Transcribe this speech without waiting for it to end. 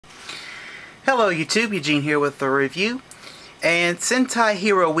Hello YouTube, Eugene here with the review. And Sentai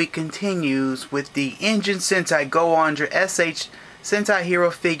Hero Week continues with the Eugene Sentai Go-Onger SH Sentai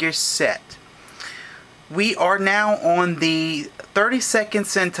Hero Figures set. We are now on the 32nd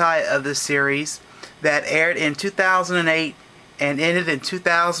Sentai of the series that aired in 2008 and ended in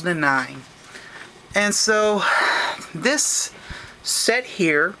 2009. And so this set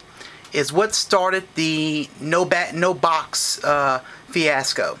here is what started the no box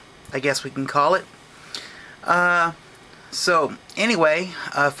fiasco, I guess we can call it. So anyway,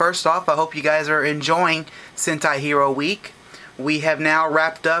 first off, I hope you guys are enjoying Sentai Hero Week. We have now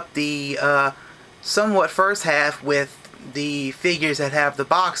wrapped up the somewhat first half with the figures that have the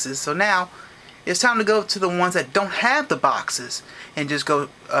boxes. So now it's time to go to the ones that don't have the boxes and just go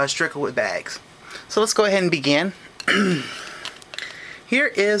strictly with bags. So let's go ahead and begin. Here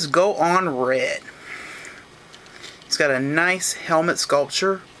is Go-On Red. He's got a nice helmet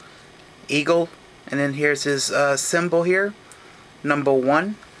sculpture, eagle, and then here's his symbol here, number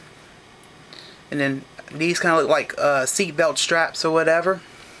 1. And then these kind of look like seatbelt straps or whatever.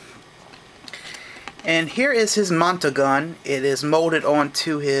 And here is his Montagun. It is molded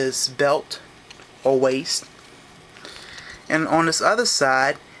onto his belt or waist. And on this other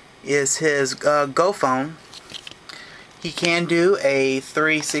side is his Go-Phone. He can do a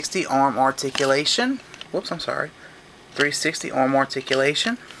 360 arm articulation. Whoops, I'm sorry. 360 arm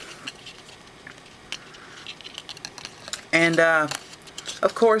articulation. And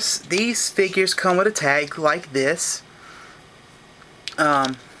of course, these figures come with a tag like this.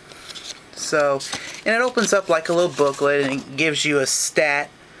 And it opens up like a little booklet, and it gives you a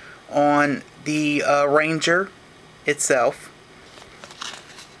stat on the Ranger itself.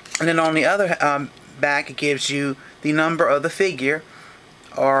 And then on the other back, it gives you the number of the figure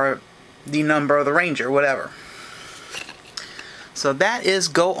or the number of the Ranger, whatever. So that is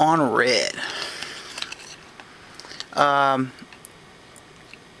Go-On Red. I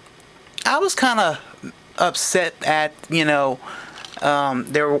was kind of upset at, there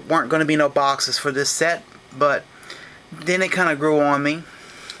weren't going to be no boxes for this set, but then it kind of grew on me.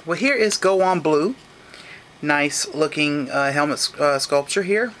 Well, here is Go-On Blue. Nice looking helmet sculpture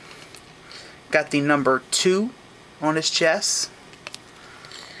here. Got the number 2 on his chest.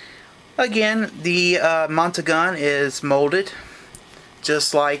 Again, the Montagun is molded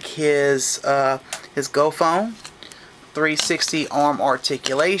just like his Go-Phone. 360 arm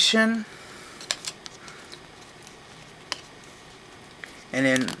articulation. And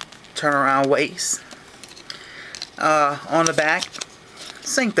then turn around waist. On the back,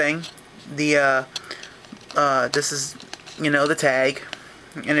 same thing. The this is, the tag,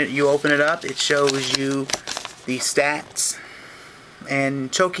 and you open it up. It shows you the stats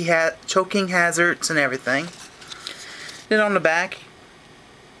and choking hazards and everything. Then on the back,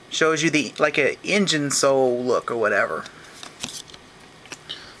 shows you the like a engine soul look or whatever.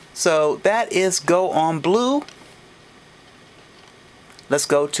 So that is Go-On Blue. Let's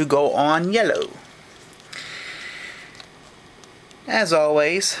go to Go-On Yellow. As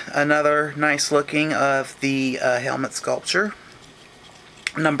always, another nice looking of the helmet sculpture.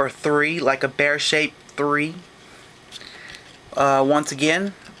 Number 3, like a bear-shaped 3. Once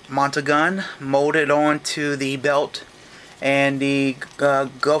again, Montagun molded onto the belt and the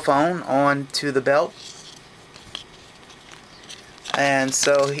Go-Phone onto the belt. And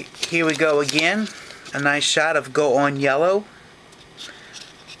so here we go again. A nice shot of Go-On Yellow.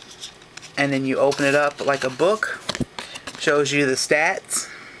 And then you open it up like a book. Shows you the stats.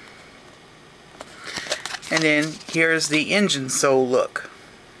 And then here's the engine soul look.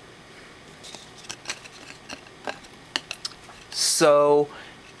 So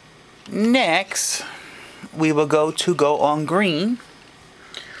next we will go to Go-On Green.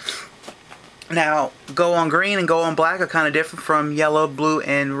 Now, Go-On Green and Go-On Black are kind of different from yellow, blue,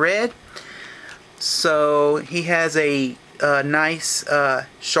 and red. So he has a nice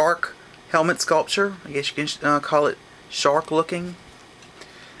shark helmet sculpture. I guess you can call it shark looking.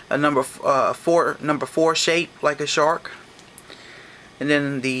 A number 4 shape like a shark. And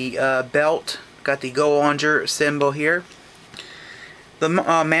then the belt got the Go-Onger symbol here. The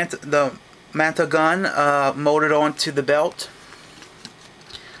Montagun molded onto the belt.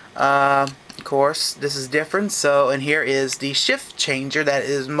 Of course, this is different. So, and here is the shift changer that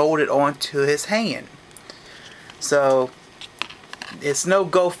is molded onto his hand. So, it's no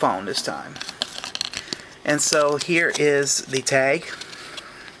Go-Phone this time. And so here is the tag.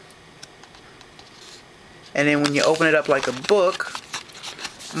 And then when you open it up like a book,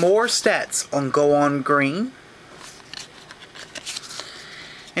 more stats on Go-On Green.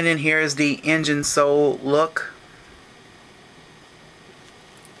 And then here's the engine soul look.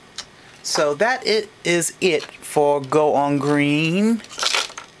 So that is it for Go-Onger Green.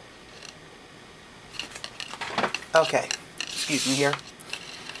 Okay, excuse me here.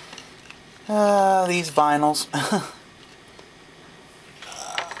 These vinyls.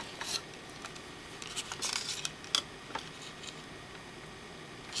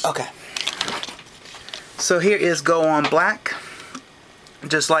 Okay. So here is Go-On Black.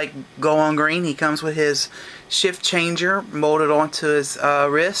 Just like Go-On Green, he comes with his shift changer molded onto his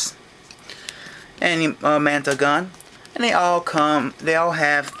wrist and manta gun. And they all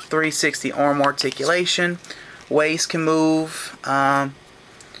have 360 arm articulation. Waist can move.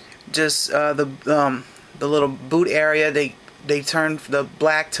 Just the little boot area, they turn the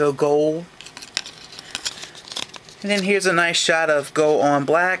black to a gold. And then here's a nice shot of Go-On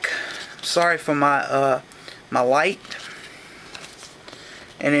Black. Sorry for my my light.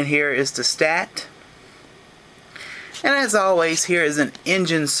 And then here is the stat. And as always, here is an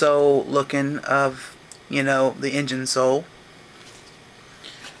engine soul looking of, you know, the engine soul.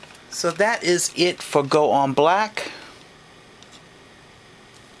 So that is it for Go-On Black.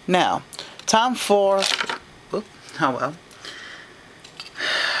 Now, time for... Whoop, oh well.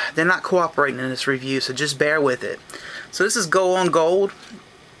 They're not cooperating in this review, so just bear with it. So this is Go-On Gold.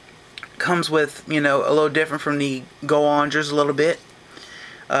 Comes with, you know, a little different from the Go-Ongers a little bit.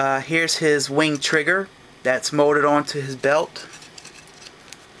 Here's his wing trigger that's molded onto his belt.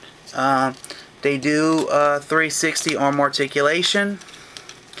 They do 360 arm articulation.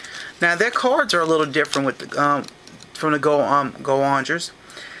 Now their cards are a little different with the, from the Go-Ongers.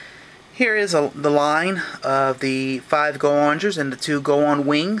 Here is the line of the 5 Go-Ongers and the 2 Go-On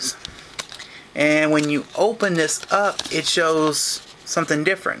wings. And when you open this up, it shows something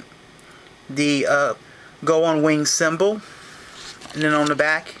different. The Go-On wing symbol, and then on the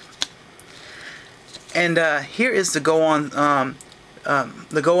back. And here is the Go-On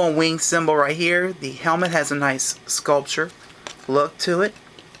wing symbol right here. The helmet has a nice sculpture look to it.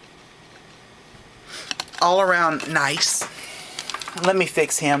 All around nice. Let me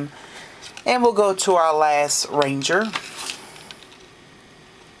fix him. And we'll go to our last Ranger.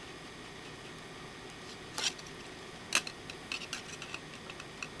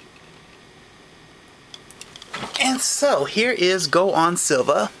 And so, here is Go-On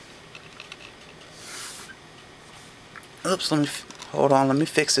Silver. Oops, hold on, let me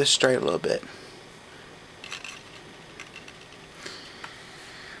fix this straight a little bit.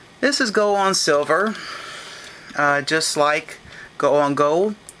 This is Go-On Silver. Just like Go-On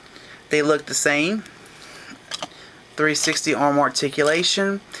Gold. They look the same. 360 arm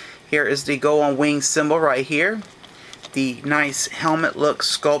articulation. Here is the Go-On wing symbol right here. The nice helmet look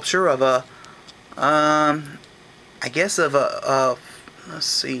sculpture of a, I guess of a, let's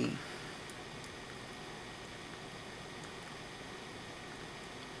see.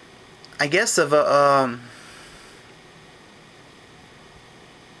 I guess of a,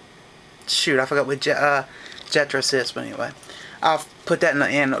 shoot, I forgot what Jetros is, but anyway. I'll put that in the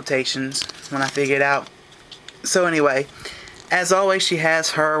annotations when I figure it out. So anyway, as always, she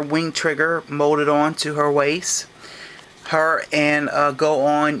has her wing trigger molded onto her waist. Her and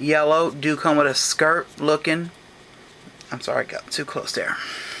Go-On Yellow do come with a skirt looking. I'm sorry, I got too close there.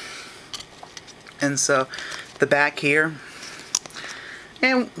 And so the back here.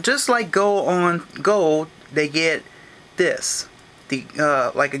 And just like Go-On Gold, they get this.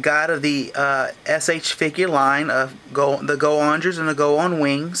 Like a guide of the SH figure line of the Go-Ongers and the Go-On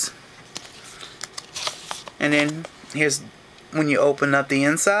wings. And then here's when you open up the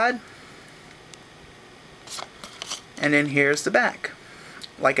inside. And then here's the back.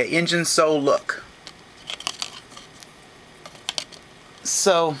 Like an engine soul look.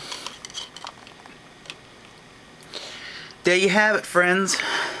 So there you have it, friends.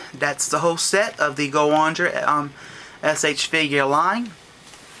 That's the whole set of the Go-Onger SH figure line.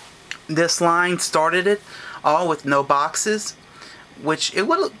 This line started it all with no boxes, which it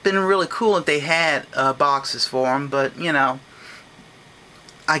would have been really cool if they had boxes for them, but you know,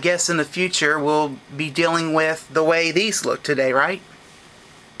 I guess in the future we'll be dealing with the way these look today, right?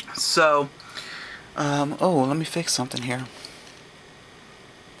 So oh, let me fix something here.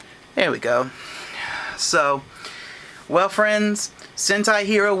 There we go. So, well, friends, Sentai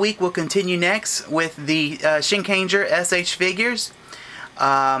Hero Week will continue next with the Gekiranger SH figures.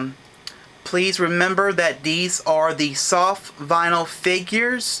 Please remember that these are the soft vinyl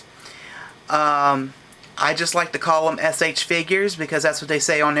figures. I just like to call them SH figures because that's what they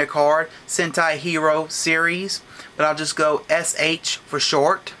say on their card. Sentai Hero series. But I'll just go SH for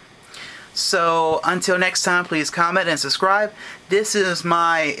short. So until next time, please comment and subscribe. This is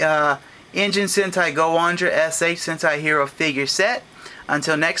my Eugene Sentai Go-Onger SH Sentai Hero figure set.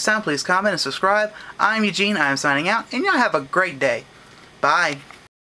 Until next time, please comment and subscribe. I'm Eugene. I am signing out, and y'all have a great day. Bye.